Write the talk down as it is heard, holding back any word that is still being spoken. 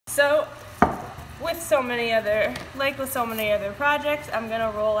So with so many other projects, I'm gonna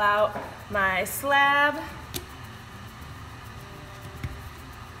roll out my slab.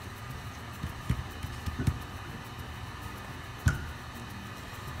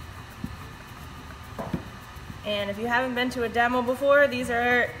 And if you haven't been to a demo before, these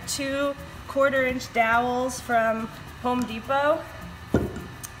are 2 1/4-inch dowels from Home Depot.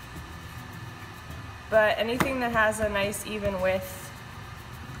 But anything that has a nice even width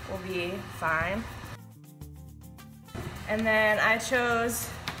will be fine. And then I chose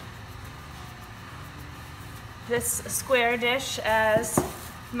this square dish as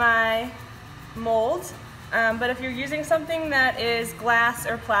my mold. But if you're using something that is glass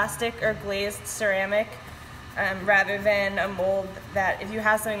or plastic or glazed ceramic, rather than a mold that, if you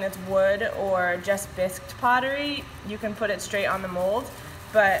have something that's wood or just bisqued pottery, you can put it straight on the mold.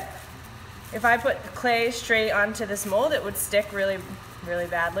 But if I put clay straight onto this mold, it would stick really, really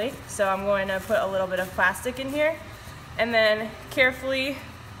badly. So I'm going to put a little bit of plastic in here and then carefully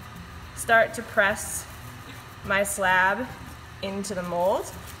start to press my slab into the mold.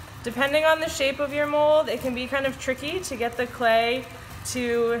 Depending on the shape of your mold, it can be kind of tricky to get the clay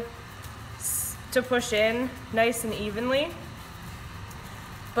to push in nice and evenly.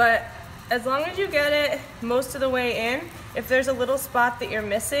 But as long as you get it most of the way in, if there's a little spot that you're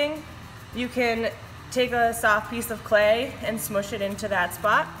missing, you can take a soft piece of clay and smush it into that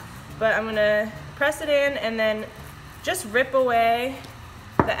spot. But I'm gonna press it in and then just rip away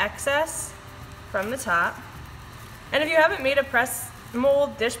the excess from the top. And if you haven't made a press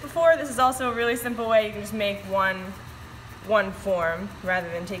mold dish before, this is also a really simple way. You can just make one form rather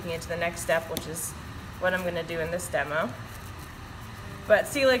than taking it to the next step, which is what I'm gonna do in this demo. But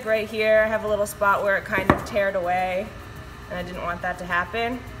see, like right here, I have a little spot where it kind of teared away, and I didn't want that to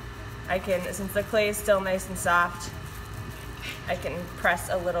happen. I can, since the clay is still nice and soft, I can press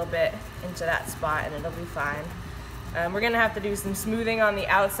a little bit into that spot and it'll be fine. We're gonna have to do some smoothing on the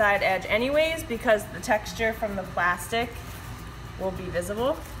outside edge anyways, because the texture from the plastic will be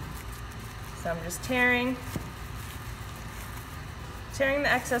visible. So I'm just tearing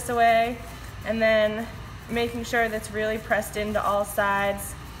the excess away, and then making sure that's really pressed into all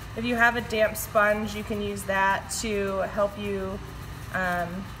sides. If you have a damp sponge, you can use that to help you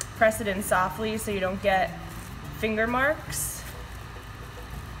press it in softly so you don't get finger marks.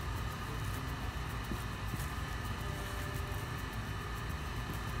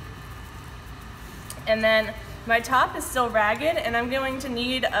 And then my top is still ragged, and I'm going to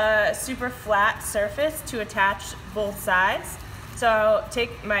need a super flat surface to attach both sides. So I'll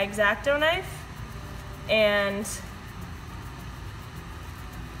take my X-Acto knife and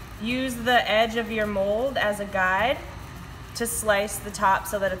use the edge of your mold as a guide to slice the top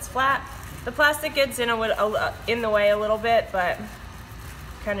so that it's flat. The plastic gets in the way a little bit, but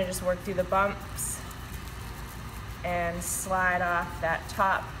kind of just work through the bumps and slide off that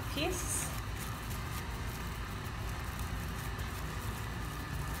top piece.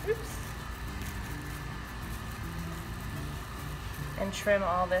 Oops. And trim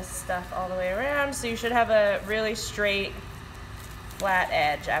all this stuff all the way around, so you should have a really straight, flat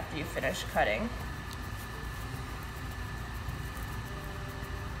edge after you finish cutting.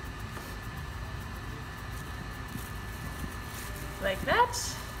 Like that.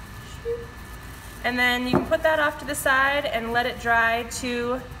 And then you can put that off to the side and let it dry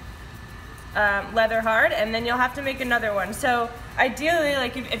to leather hard, and then you'll have to make another one. So ideally,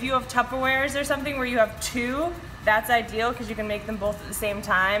 like if you have Tupperwares or something where you have 2, that's ideal because you can make them both at the same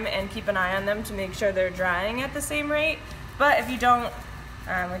time and keep an eye on them to make sure they're drying at the same rate. But if you don't,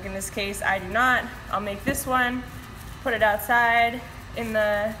 like in this case, I do not, I'll make this one, put it outside in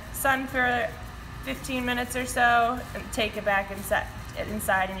the sun for 15 minutes or so, and take it back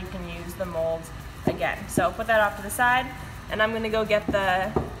inside and you can use the mold again. So put that off to the side, and I'm gonna go get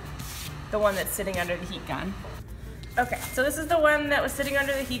the one that's sitting under the heat gun. Okay, so this is the one that was sitting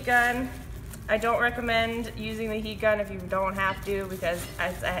under the heat gun. I don't recommend using the heat gun if you don't have to, because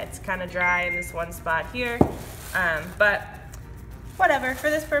it's kind of dry in this one spot here. But whatever, for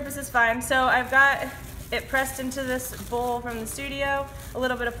this purpose it's fine. So I've got it pressed into this bowl from the studio, a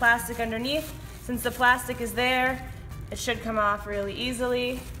little bit of plastic underneath. Since the plastic is there, it should come off really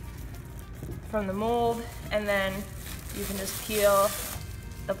easily from the mold, and then you can just peel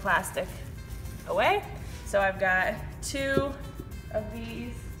the plastic away. So I've got 2 of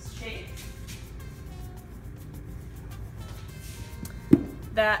these shapes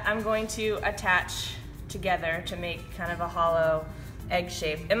that I'm going to attach together to make kind of a hollow egg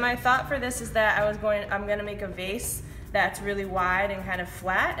shape. And my thought for this is that I'm gonna make a vase that's really wide and kind of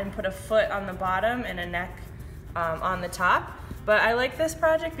flat, and put a foot on the bottom and a neck on the top. But I like this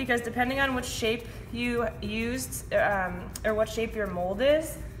project because depending on which shape you used or what shape your mold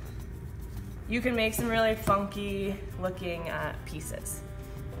is, you can make some really funky looking pieces.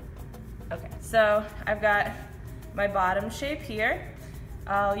 Okay, so I've got my bottom shape here.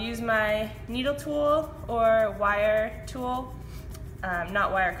 I'll use my needle tool or wire tool,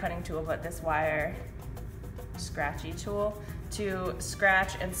 not wire cutting tool, but this wire scratchy tool to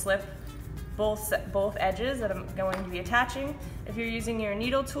scratch and slip both edges that I'm going to be attaching. If you're using your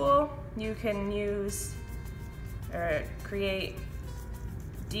needle tool, you can use or create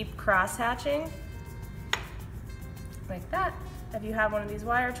deep cross hatching like that. If you have one of these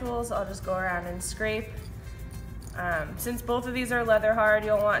wire tools, I'll just go around and scrape. Since both of these are leather hard,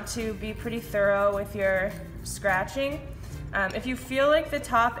 you'll want to be pretty thorough with your scratching. If you feel like the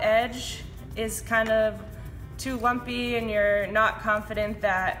top edge is kind of too lumpy and you're not confident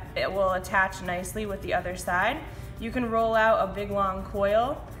that it will attach nicely with the other side, you can roll out a big long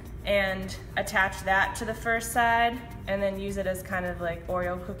coil and attach that to the first side and then use it as kind of like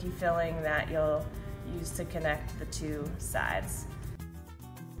Oreo cookie filling that you'll use to connect the two sides.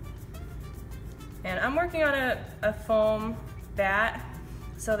 And I'm working on a foam bat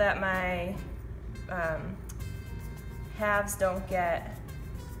so that my halves don't get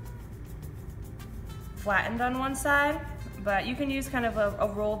flattened on one side, but you can use kind of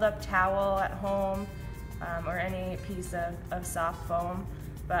a rolled up towel at home or any piece of soft foam,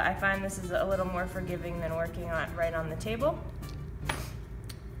 but I find this is a little more forgiving than working right on the table.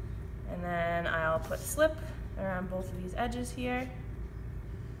 And then I'll put slip around both of these edges here.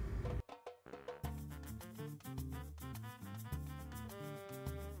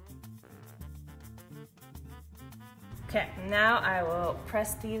 Okay, now I will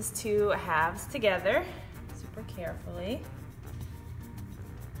press these two halves together super carefully.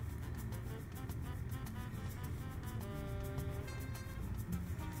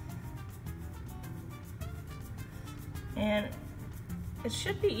 And it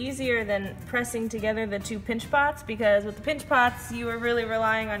should be easier than pressing together the two pinch pots, because with the pinch pots you are really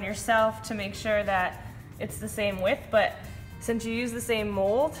relying on yourself to make sure that it's the same width, but since you use the same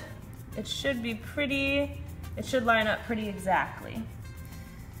mold, it should be it should line up pretty exactly.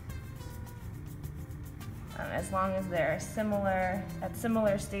 As long as they're at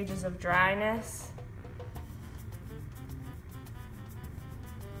similar stages of dryness.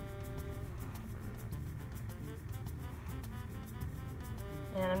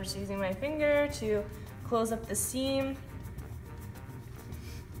 And I'm just using my finger to close up the seam.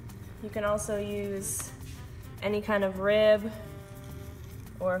 You can also use any kind of rib,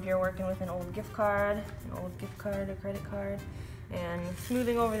 or if you're working with an old gift card or credit card, and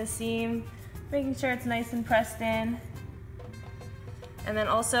smoothing over the seam, making sure it's nice and pressed in. And then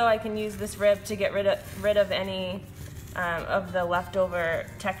also I can use this rib to get rid of any of the leftover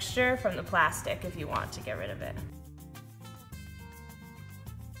texture from the plastic if you want to get rid of it.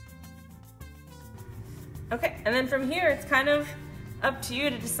 Okay, and then from here it's kind of up to you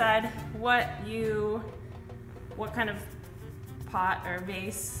to decide what kind of pot or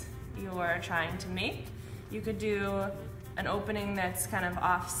vase you're trying to make. You could do an opening that's kind of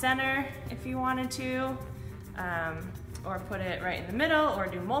off center if you wanted to, or put it right in the middle, or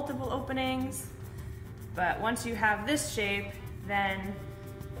do multiple openings. But once you have this shape, then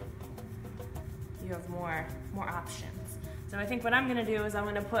you have more options. So I think what I'm gonna do is I'm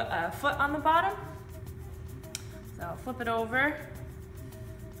gonna put a foot on the bottom. So I'll flip it over.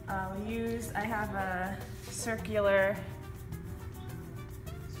 I have a circular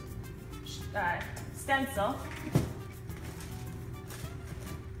stencil.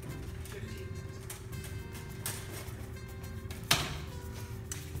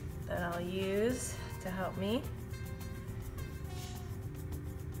 That I'll use to help me.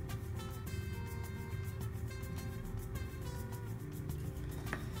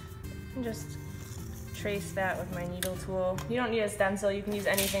 And just trace that with my needle tool. You don't need a stencil, you can use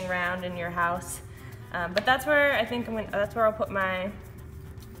anything round in your house. But that's where I think that's where I'll put my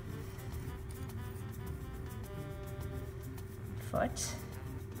foot.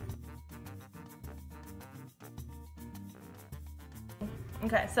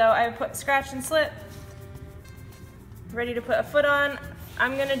 Okay, so I put scratch and slip, ready to put a foot on.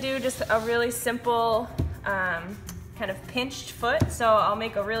 I'm gonna do just a really simple kind of pinched foot. So I'll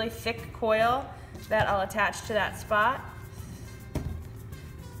make a really thick coil that I'll attach to that spot.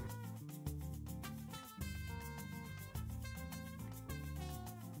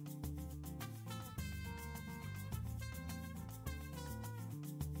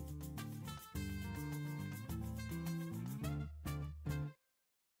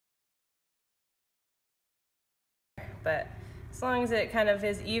 but as long as it kind of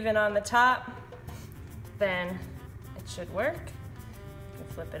is even on the top, then it should work. You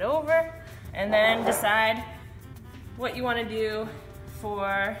can flip it over and then decide what you want to do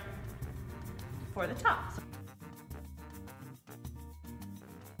for the top.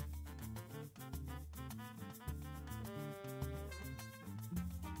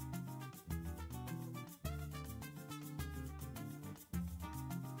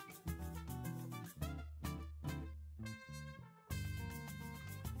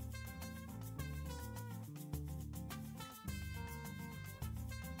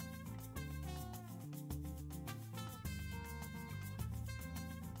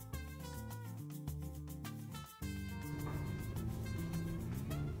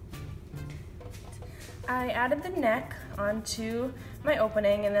 I added the neck onto my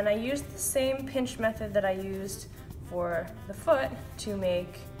opening, and then I used the same pinch method that I used for the foot to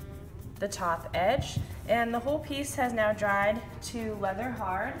make the top edge. And the whole piece has now dried to leather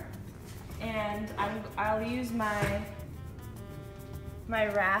hard, and I'll use my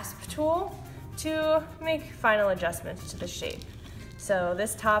rasp tool to make final adjustments to the shape. So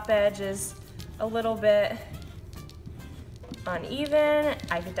this top edge is a little bit uneven.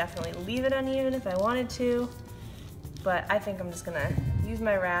 I could definitely leave it uneven if I wanted to, but I think I'm just gonna use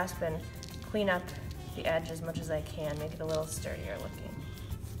my rasp and clean up the edge as much as I can, make it a little sturdier looking.